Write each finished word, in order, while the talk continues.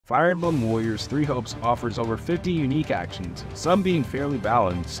Fire Emblem Warriors 3 Hopes offers over 50 unique actions, some being fairly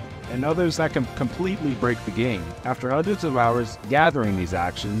balanced, and others that can completely break the game. After hundreds of hours gathering these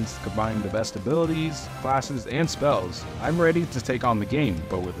actions, combining the best abilities, classes, and spells, I'm ready to take on the game,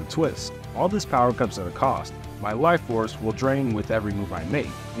 but with a twist. All this power comes at a cost. My life force will drain with every move I make.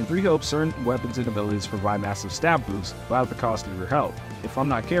 In 3 Hopes, certain weapons and abilities provide massive stab boosts without the cost of your health. If I'm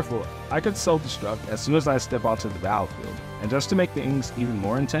not careful, I could self-destruct as soon as I step onto the battlefield. And just to make things even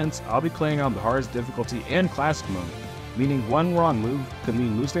more intense, I'll be playing on the hardest difficulty and classic mode, meaning one wrong move could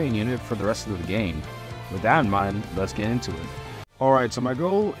mean losing a unit for the rest of the game. With that in mind, let's get into it. Alright, so my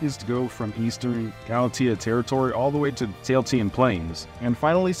goal is to go from Eastern Galatia territory all the way to the Tailtean Plains, and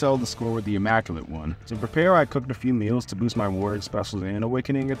finally settle the score with the Immaculate One. To prepare, I cooked a few meals to boost my warrior specials and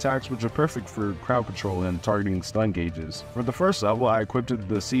awakening attacks, which are perfect for crowd control and targeting stun gauges. For the first level, I equipped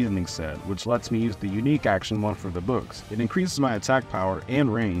the Seasoning set, which lets me use the unique action one for the books. It increases my attack power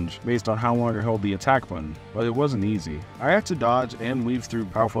and range based on how long I hold the attack button, but it wasn't easy. I had to dodge and weave through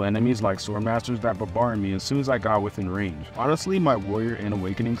powerful enemies like Swordmasters that bombarded me as soon as I got within range. Honestly, my warrior and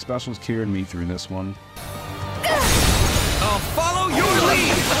awakening specials carried me through this one. I'll follow your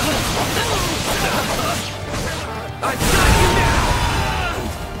lead! I've got you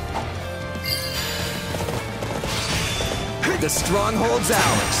now! The stronghold's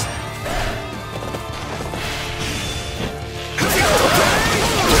ours.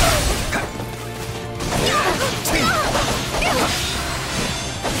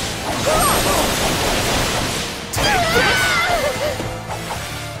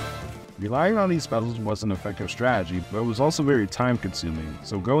 Relying on these specials was an effective strategy, but it was also very time-consuming,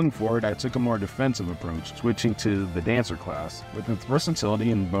 so going forward I took a more defensive approach, switching to the Dancer class. With its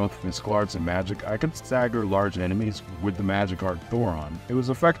versatility in both physical arts and magic, I could stagger large enemies with the magic art Thoron. It was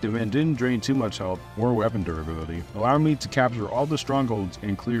effective and didn't drain too much health or weapon durability, allowing me to capture all the strongholds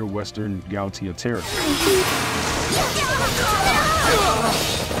and clear Western Galatia territory.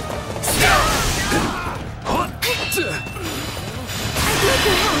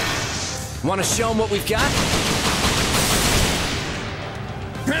 Want to show them what we've got?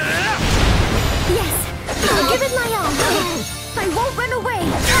 Yes! I'll give it my all! I won't run away!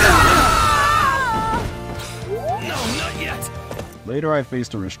 No, not yet! Later I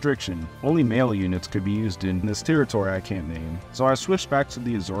faced a restriction. Only melee units could be used in this territory I can't name. So I switched back to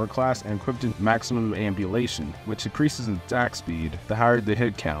the Azura class and equipped it Maximum Ambulation, which increases attack speed the higher the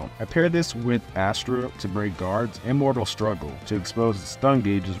hit count. I paired this with Astra to break guards and Mortal Struggle to expose the stun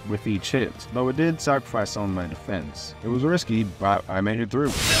gauges with each hit, though it did sacrifice some of my defense. It was risky, but I made it through.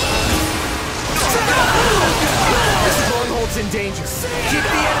 The stronghold's in danger. Keep the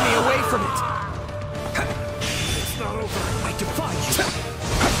enemy away from it. It's not over. I defy you.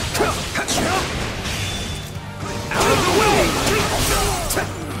 Out of the way!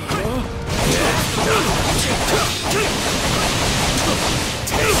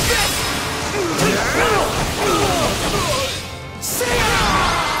 Take this!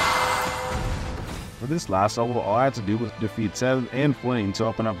 For this last level, all I had to do was defeat Sev and Flame to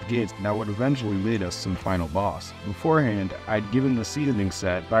open up the gates that would eventually lead us to the final boss. Beforehand, I'd given the Seasoning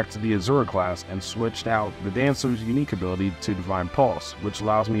set back to the Azura class and switched out the Dancer's unique ability to Divine Pulse, which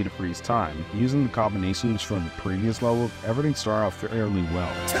allows me to freeze time. Using the combinations from the previous level, everything started off fairly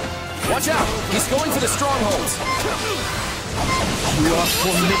well. Watch out! He's going for the strongholds! You are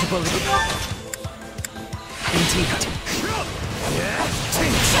formidable. Indeed.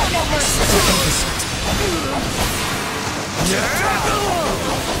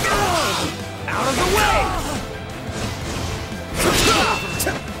 Out of the way!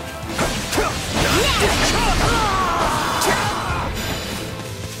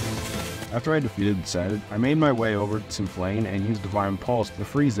 After I defeated Zed, I made my way over to Flame and used Divine Pulse to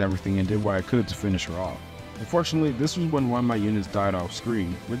freeze everything and did what I could to finish her off. Unfortunately, this was when one of my units died off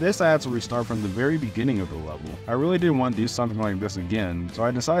screen. With this, I had to restart from the very beginning of the level. I really didn't want to do something like this again, so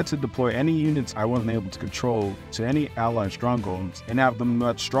I decided to deploy any units I wasn't able to control to any allied strongholds and have the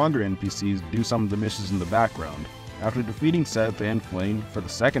much stronger NPCs do some of the missions in the background. After defeating Seth and Flame for the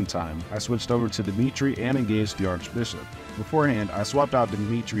second time, I switched over to Dimitri and engaged the Archbishop. Beforehand, I swapped out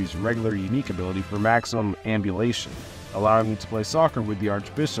Dimitri's regular unique ability for Maximum Ambulation, allowing me to play soccer with the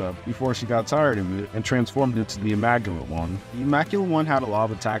Archbishop before she got tired of it and transformed into the Immaculate One. The Immaculate One had a lot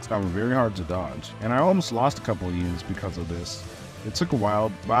of attacks that were very hard to dodge, and I almost lost a couple of units because of this. It took a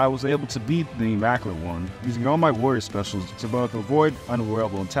while, but I was able to beat the Immaculate One, using all my warrior specials to both avoid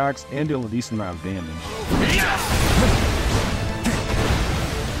unavoidable attacks and deal a decent amount of damage.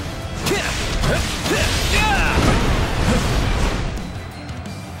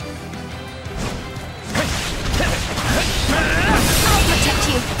 I'll protect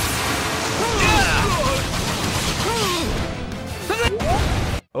you!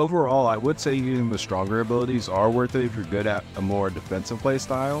 Overall, I would say using the stronger abilities are worth it if you're good at a more defensive play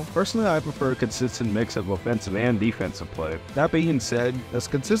style. Personally, I prefer a consistent mix of offensive and defensive play. That being said, does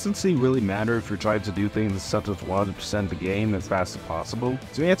consistency really matter if you're trying to do things such as 100% the game as fast as possible?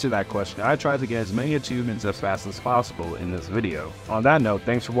 To answer that question, I tried to get as many achievements as fast as possible in this video. On that note,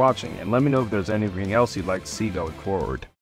 thanks for watching, and let me know if there's anything else you'd like to see going forward.